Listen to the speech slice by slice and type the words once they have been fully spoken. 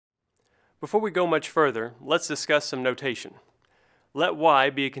Before we go much further, let's discuss some notation. Let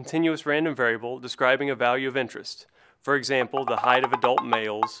y be a continuous random variable describing a value of interest, for example, the height of adult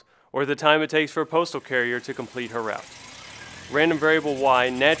males, or the time it takes for a postal carrier to complete her route. Random variable y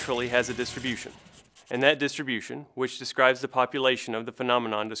naturally has a distribution, and that distribution, which describes the population of the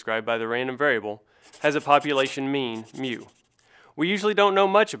phenomenon described by the random variable, has a population mean, mu. We usually don't know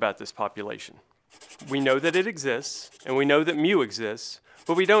much about this population. We know that it exists, and we know that mu exists,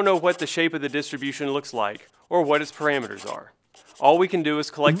 but we don't know what the shape of the distribution looks like or what its parameters are. All we can do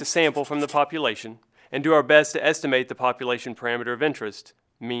is collect a sample from the population and do our best to estimate the population parameter of interest,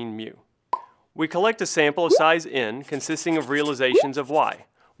 mean mu. We collect a sample of size n consisting of realizations of y,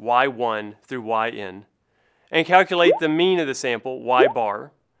 y1 through yn, and calculate the mean of the sample, y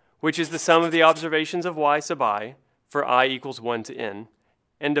bar, which is the sum of the observations of y sub I for I equals 1 to n,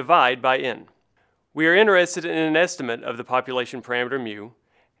 and divide by n. We are interested in an estimate of the population parameter mu,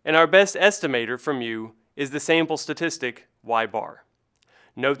 and our best estimator for mu is the sample statistic y bar.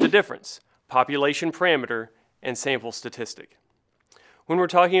 Note the difference, population parameter and sample statistic. When we're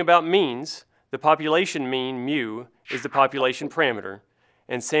talking about means, the population mean mu is the population parameter,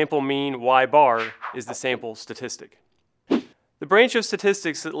 and sample mean y bar is the sample statistic. The branch of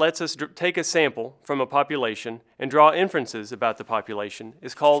statistics that lets us take a sample from a population and draw inferences about the population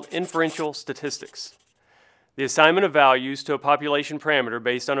is called inferential statistics. The assignment of values to a population parameter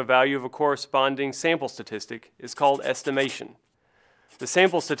based on a value of a corresponding sample statistic is called estimation. The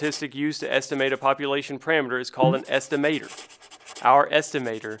sample statistic used to estimate a population parameter is called an estimator. Our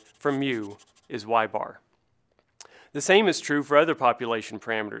estimator for mu is y bar. The same is true for other population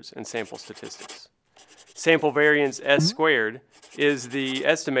parameters and sample statistics. Sample variance s squared is the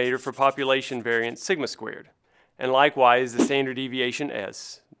estimator for population variance sigma squared, and likewise the standard deviation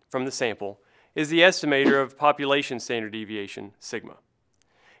s from the sample is the estimator of population standard deviation sigma.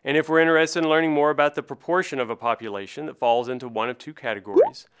 And if we're interested in learning more about the proportion of a population that falls into one of two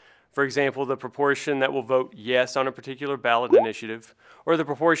categories, for example, the proportion that will vote yes on a particular ballot initiative, or the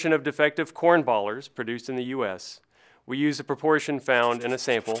proportion of defective cornballers produced in the U.S., we use a proportion found in a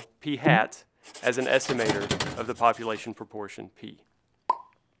sample, p hat, as an estimator of the population proportion p.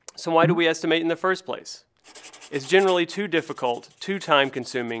 So why do we estimate in the first place? It's generally too difficult, too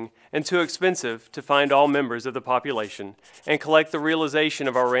time-consuming, and too expensive to find all members of the population and collect the realization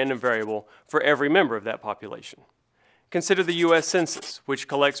of our random variable for every member of that population. Consider the U.S. Census, which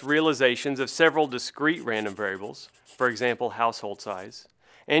collects realizations of several discrete random variables, for example, household size,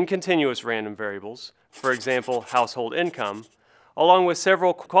 and continuous random variables, for example, household income, along with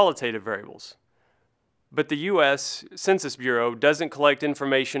several qualitative variables. But the U.S. Census Bureau doesn't collect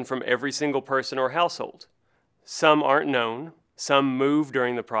information from every single person or household. Some aren't known, some move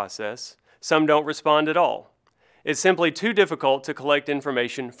during the process, some don't respond at all. It's simply too difficult to collect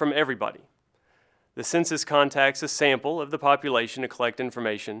information from everybody. The census contacts a sample of the population to collect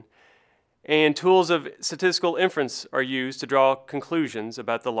information, and tools of statistical inference are used to draw conclusions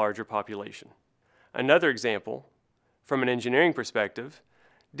about the larger population. Another example, from an engineering perspective,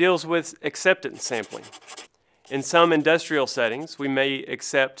 deals with acceptance sampling. In some industrial settings, we may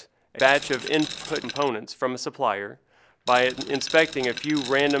accept a batch of input components from a supplier by inspecting a few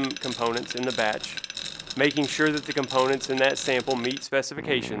random components in the batch, making sure that the components in that sample meet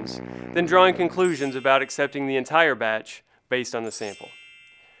specifications, then drawing conclusions about accepting the entire batch based on the sample.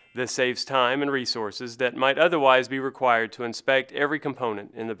 This saves time and resources that might otherwise be required to inspect every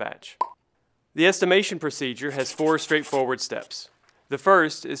component in the batch. The estimation procedure has 4 straightforward steps. The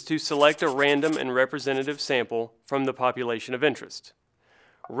first is to select a random and representative sample from the population of interest.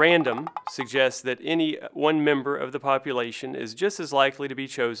 Random suggests that any one member of the population is just as likely to be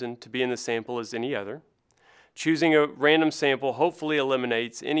chosen to be in the sample as any other. Choosing a random sample hopefully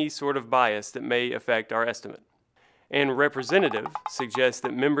eliminates any sort of bias that may affect our estimate. And representative suggests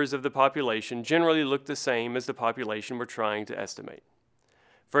that members of the population generally look the same as the population we're trying to estimate.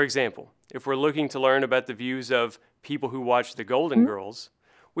 For example, if we're looking to learn about the views of people who watch the Golden Girls,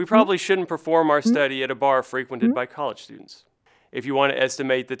 we probably shouldn't perform our study at a bar frequented by college students. If you want to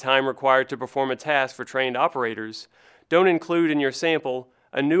estimate the time required to perform a task for trained operators, don't include in your sample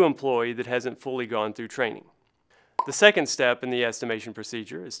a new employee that hasn't fully gone through training. The second step in the estimation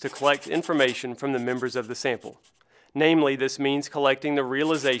procedure is to collect information from the members of the sample. Namely, this means collecting the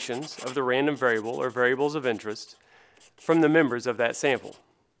realizations of the random variable or variables of interest from the members of that sample.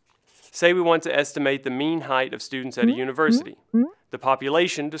 Say we want to estimate the mean height of students at a university. The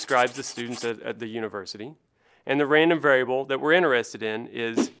population describes the students at the university, and the random variable that we're interested in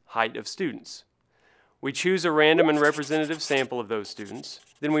is height of students. We choose a random and representative sample of those students,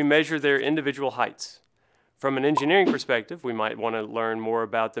 then we measure their individual heights. From an engineering perspective, we might want to learn more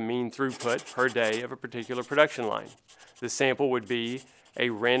about the mean throughput per day of a particular production line. The sample would be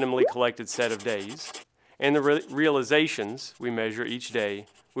a randomly collected set of days, and the realizations we measure each day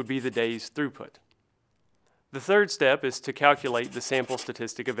would be the day's throughput. The third step is to calculate the sample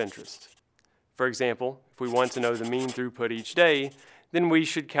statistic of interest. For example, if we want to know the mean throughput each day, then we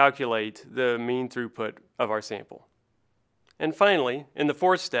should calculate the mean throughput of our sample. And finally, in the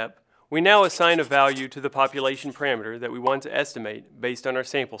fourth step, we now assign a value to the population parameter that we want to estimate based on our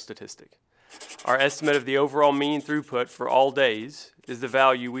sample statistic. Our estimate of the overall mean throughput for all days is the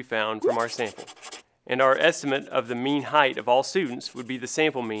value we found from our sample. And our estimate of the mean height of all students would be the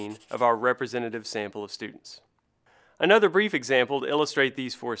sample mean of our representative sample of students. Another brief example to illustrate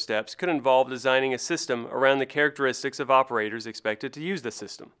these four steps could involve designing a system around the characteristics of operators expected to use the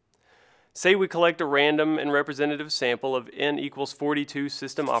system. Say we collect a random and representative sample of n equals 42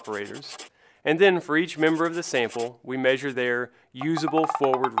 system operators, and then for each member of the sample, we measure their usable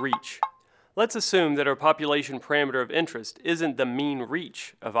forward reach. Let's assume that our population parameter of interest isn't the mean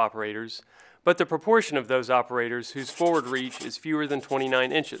reach of operators, but the proportion of those operators whose forward reach is fewer than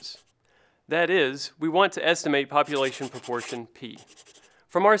 29 inches. That is, we want to estimate population proportion P.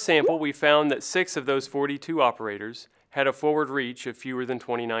 From our sample, we found that 6 of those 42 operators had a forward reach of fewer than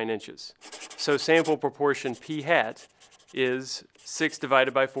 29 inches. So sample proportion P hat is 6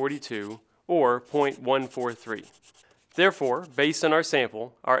 divided by 42, or 0.143. Therefore, based on our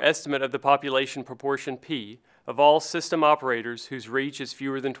sample, our estimate of the population proportion P of all system operators whose reach is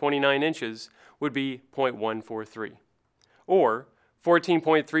fewer than 29 inches would be 0.143. Or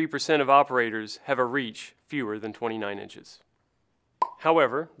 14.3% of operators have a reach fewer than 29 inches.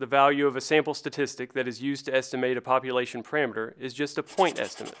 However, the value of a sample statistic that is used to estimate a population parameter is just a point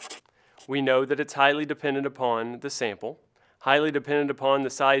estimate. We know that it's highly dependent upon the sample, highly dependent upon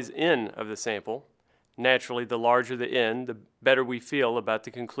the size n of the sample. Naturally, the larger the n, the better we feel about the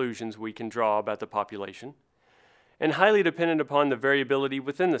conclusions we can draw about the population, and highly dependent upon the variability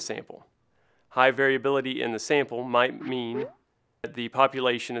within the sample. High variability in the sample might mean that the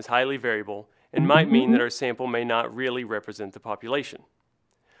population is highly variable and might mean that our sample may not really represent the population.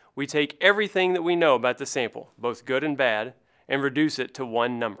 We take everything that we know about the sample, both good and bad, and reduce it to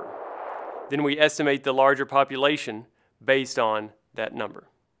one number. Then we estimate the larger population based on that number.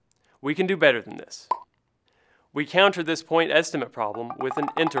 We can do better than this. We counter this point estimate problem with an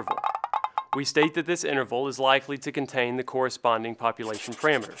interval. We state that this interval is likely to contain the corresponding population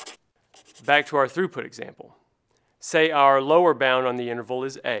parameter. Back to our throughput example. Say our lower bound on the interval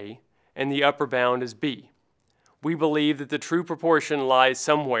is A, and the upper bound is B. We believe that the true proportion lies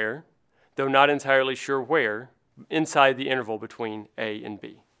somewhere, though not entirely sure where, inside the interval between A and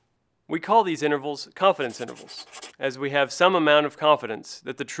B. We call these intervals confidence intervals, as we have some amount of confidence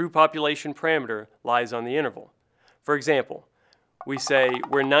that the true population parameter lies on the interval. For example, we say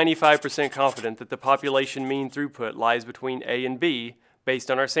we're 95% confident that the population mean throughput lies between A and B based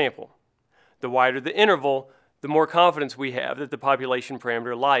on our sample. The wider the interval, the more confidence we have that the population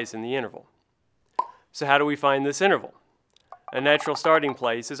parameter lies in the interval. So how do we find this interval? A natural starting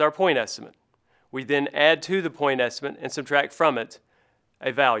place is our point estimate. We then add to the point estimate and subtract from it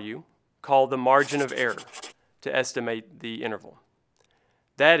a value called the margin of error to estimate the interval.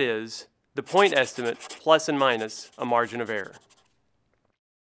 That is, the point estimate plus and minus a margin of error.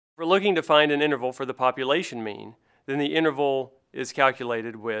 If we're looking to find an interval for the population mean, then the interval is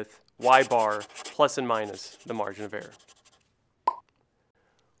calculated with y bar plus and minus the margin of error.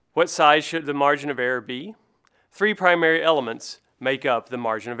 What size should the margin of error be? 3 primary elements make up the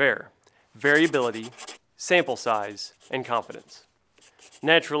margin of error: variability, sample size, and confidence.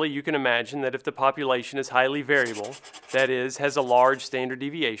 Naturally, you can imagine that if the population is highly variable, that is, has a large standard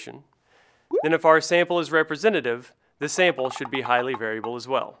deviation, then if our sample is representative, the sample should be highly variable as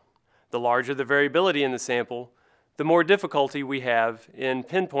well. The larger the variability in the sample, the more difficulty we have in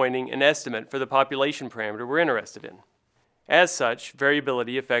pinpointing an estimate for the population parameter we're interested in. As such,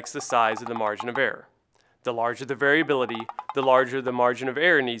 variability affects the size of the margin of error. The larger the variability, the larger the margin of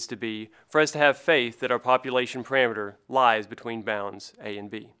error needs to be for us to have faith that our population parameter lies between bounds A and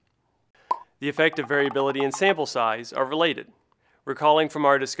B. The effect of variability and sample size are related. Recalling from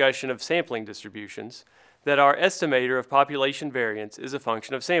our discussion of sampling distributions that our estimator of population variance is a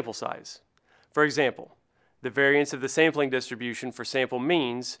function of sample size. For example, the variance of the sampling distribution for sample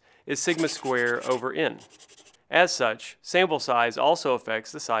means is sigma square over n. As such, sample size also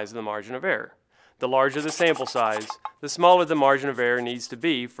affects the size of the margin of error. The larger the sample size, the smaller the margin of error needs to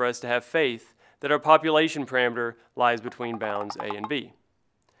be for us to have faith that our population parameter lies between bounds A and B.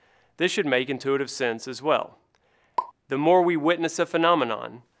 This should make intuitive sense as well. The more we witness a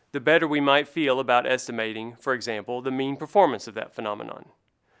phenomenon, the better we might feel about estimating, for example, the mean performance of that phenomenon.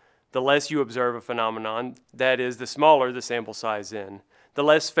 The less you observe a phenomenon, that is, the smaller the sample size n, the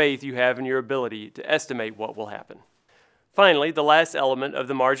less faith you have in your ability to estimate what will happen. Finally, the last element of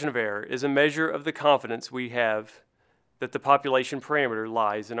the margin of error is a measure of the confidence we have that the population parameter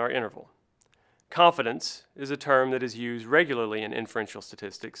lies in our interval. Confidence is a term that is used regularly in inferential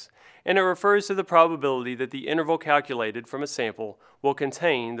statistics, and it refers to the probability that the interval calculated from a sample will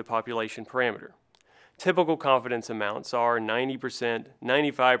contain the population parameter. Typical confidence amounts are 90%,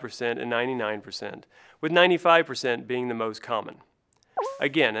 95%, and 99%, with 95% being the most common.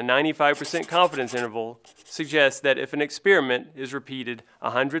 Again, a 95% confidence interval suggests that if an experiment is repeated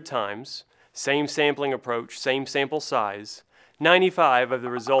 100 times, same sampling approach, same sample size, 95 of the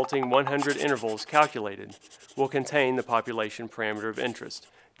resulting 100 intervals calculated will contain the population parameter of interest,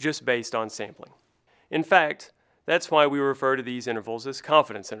 just based on sampling. In fact, that's why we refer to these intervals as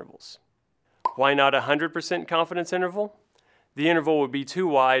confidence intervals. Why not a 100% confidence interval? The interval would be too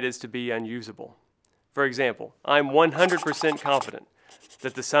wide as to be unusable. For example, I'm 100% confident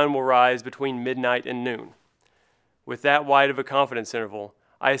that the sun will rise between midnight and noon. With that wide of a confidence interval,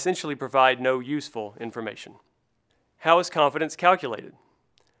 I essentially provide no useful information. How is confidence calculated?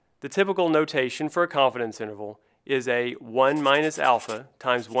 The typical notation for a confidence interval is a 1 minus alpha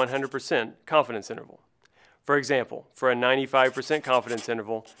times 100% confidence interval. For example, for a 95% confidence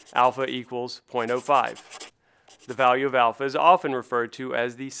interval, alpha equals 0.05. The value of alpha is often referred to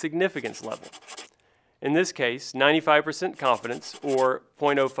as the significance level. In this case, 95% confidence or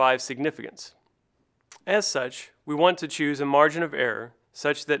 0.05 significance. As such, we want to choose a margin of error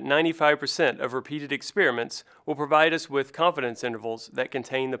such that 95% of repeated experiments will provide us with confidence intervals that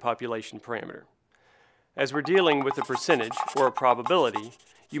contain the population parameter. As we're dealing with a percentage or a probability,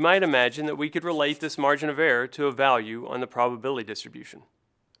 you might imagine that we could relate this margin of error to a value on the probability distribution.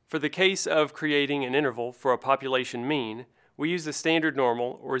 For the case of creating an interval for a population mean, we use the standard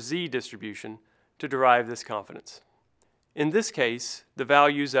normal or z distribution to derive this confidence. In this case, the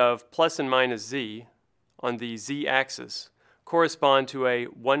values of plus and minus z on the z-axis correspond to a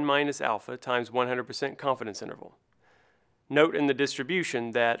 1 minus alpha times 100% confidence interval. Note in the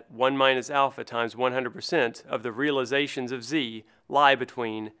distribution that 1 minus alpha times 100% of the realizations of z lie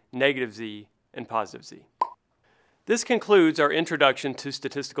between negative z and positive z. This concludes our introduction to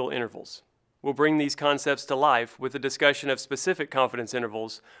statistical intervals. We'll bring these concepts to life with a discussion of specific confidence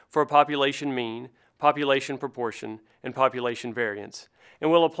intervals for a population mean, population proportion, and population variance, and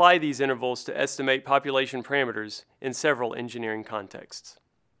we'll apply these intervals to estimate population parameters in several engineering contexts.